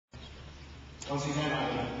Once again,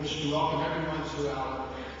 I wish to welcome everyone to our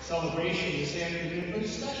celebration this afternoon, but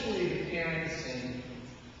especially the parents and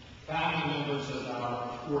family members of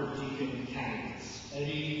our four deacon candidates,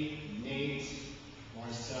 Eddie, Nate,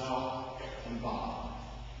 Marcel, and Bob.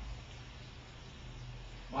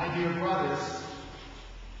 My dear brothers,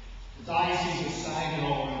 the Diocese of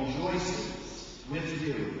Saginaw rejoices with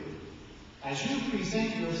you as you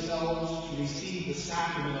present yourselves to receive the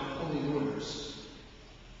sacrament of Holy Orders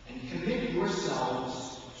and commit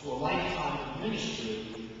yourselves to a lifetime of ministry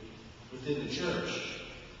within the Church.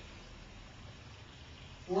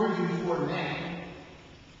 For you four men,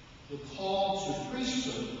 the call to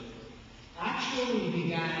priesthood actually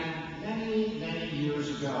began many, many years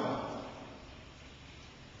ago.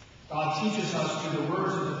 God teaches us through the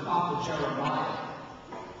words of the prophet Jeremiah,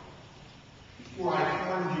 "Before I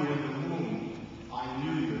formed you in the womb, I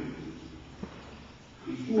knew you.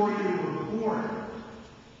 Before you were born,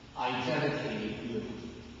 I dedicated you."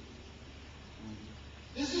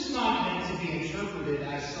 This is not meant to be interpreted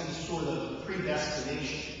as some sort of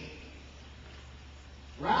predestination.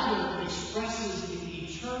 Rather, it expresses the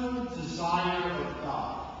eternal desire of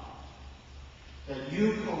God that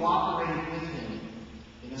you cooperate with Him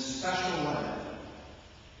in a special way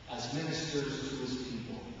as ministers to His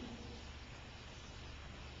people.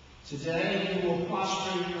 Today, you will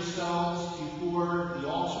prostrate yourselves before the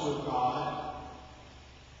altar of God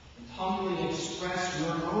and humbly express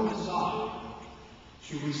your own desire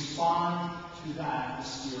to respond to that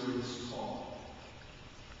mysterious call.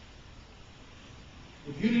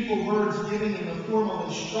 The beautiful words given in the formal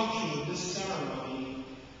instruction of this ceremony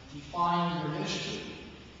define your ministry.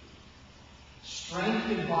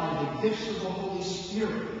 Strengthened by the gifts of the Holy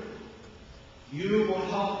Spirit, you will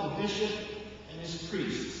help the bishop and his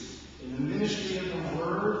priests in the ministry of the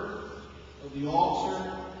Word, of the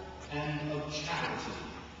altar, and of charity,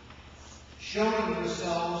 showing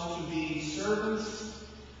yourselves to be servants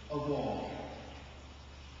of all.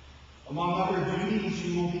 Among other duties,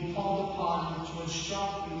 you will be called upon to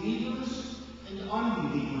instruct believers and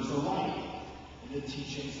unbelievers alike in the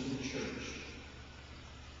teachings of the Church.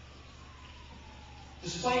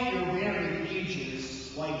 Despite your varied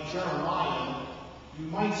ages, like Jeremiah, you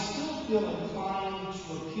might still feel inclined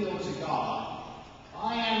to appeal to God.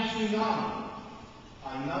 "I am too young.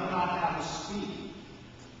 I know not how to speak."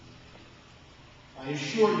 I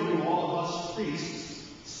assure you, all of us priests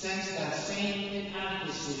sense that same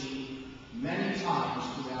inadequacy many times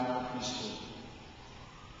throughout our priesthood.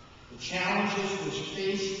 The challenges which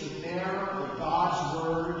face the bearer of God's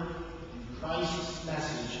Word and Christ's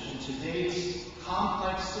message in today's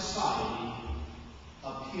complex society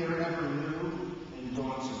appear ever new and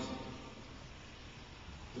daunting.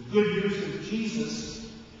 The good news of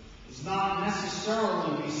Jesus is not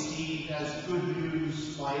necessarily received as good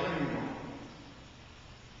news by everyone.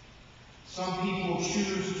 Some people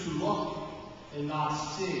choose to look and not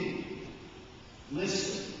see,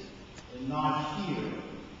 listen and not hear,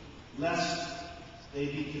 lest they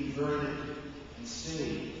be converted and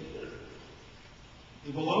saved.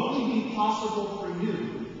 It will only be possible for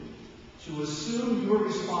you to assume your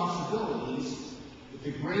responsibilities with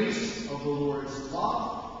the grace of the Lord's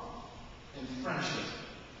love and friendship.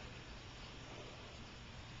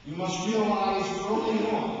 You must realize early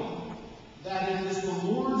on that it is the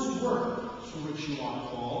Lord's work to which you are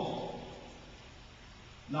called,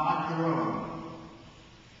 not your own.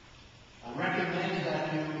 I recommend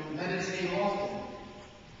that you meditate often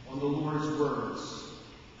on the Lord's words.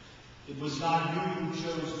 "It was not you who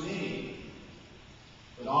chose me,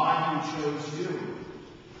 but I who chose you,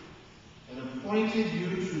 and appointed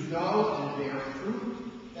you to go and bear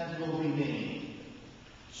fruit that will remain,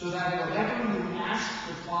 so that whatever you ask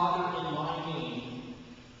the Father in my name,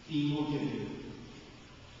 He will give you."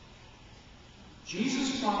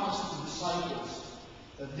 Jesus promised the disciples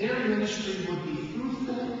that their ministry would be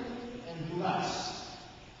fruitful and blessed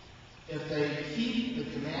if they keep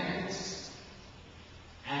the commandments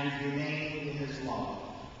and remain in His love.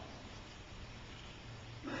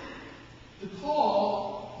 The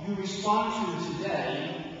call you respond to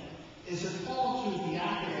today is a call to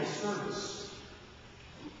diaconal service.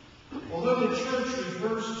 Although the Church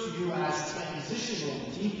refers to you as transitional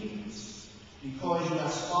deacons because you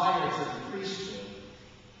aspire to the priesthood,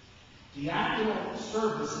 diaconal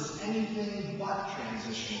service is anything but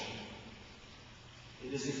transitional.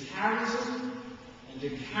 It is a charism and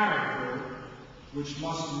a character which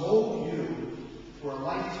must mold you for a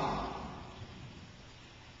lifetime.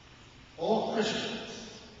 All Christians,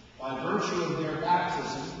 by virtue of their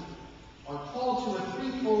baptism, are called to a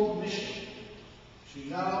threefold mission: to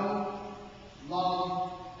know,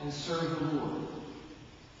 love, and serve the Lord.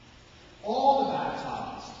 All the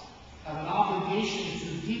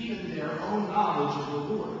knowledge of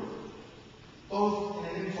the Lord, both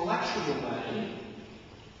in an intellectual way,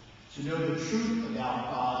 to know the truth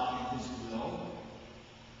about God and His will,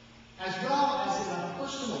 as well as in a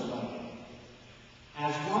personal way,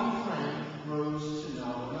 as one friend grows to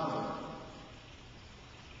know another.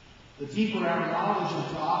 The deeper our knowledge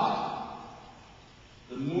of God,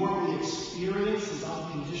 the more we experience His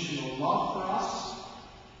unconditional love for us,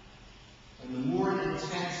 and the more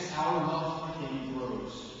intense our love for Him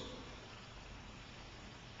grows.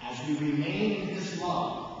 As we remain in His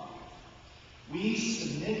love, we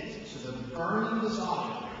submit to the burning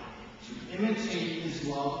desire to imitate His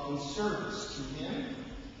love and service to Him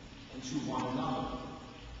and to one another.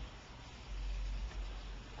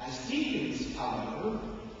 As deacons, however,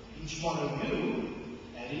 each one of you,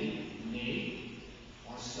 Eddie, me,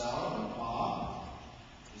 Marcel, and Bob,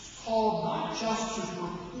 is called not just to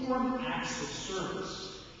perform acts of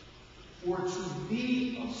service or to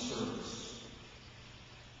be of service,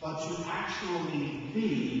 but to actually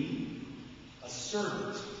be a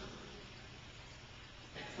servant.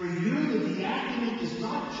 For you, the diaconate is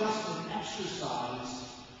not just an exercise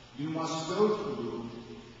you must go through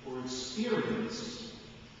or experience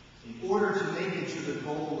in order to make it to the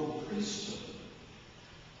goal of priesthood.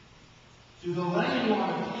 Through the laying on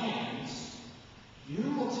of hands, you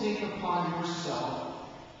will take upon yourself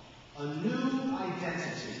a new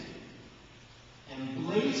identity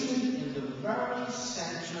emblazoned in the very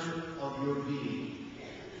center of your being.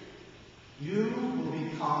 You will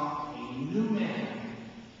become a new man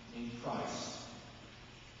in Christ.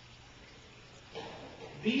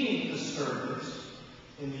 Being a servant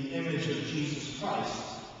in the image of Jesus Christ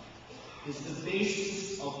is the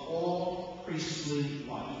basis of all priestly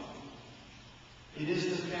life. It is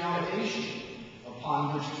the foundation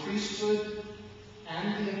upon which priesthood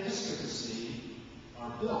and the episcopacy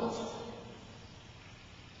are built.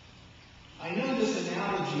 I know this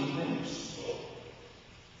analogy limps,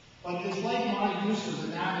 but it is like my use of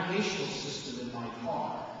the navigational system in my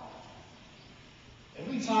car.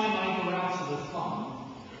 Every time I go out to the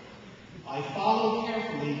thumb, I follow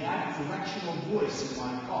carefully that directional voice in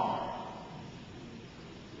my car.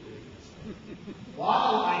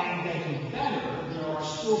 While I am getting better, there are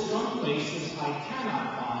still some places I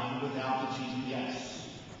cannot find without the GPS.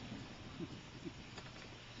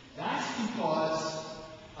 That's because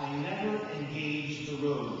I never engage the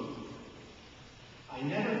road. I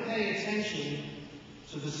never pay attention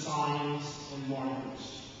to the signs and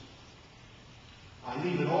markers. I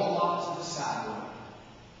leave it all up to the satellite.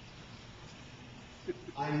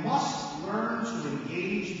 I must learn to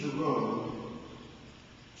engage the road,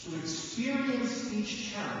 to experience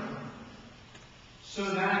each turn, so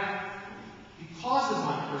that, because of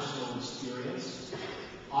my personal experience,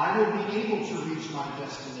 I will be able to reach my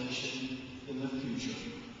destination in the future.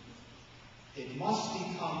 It must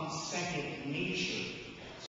become second nature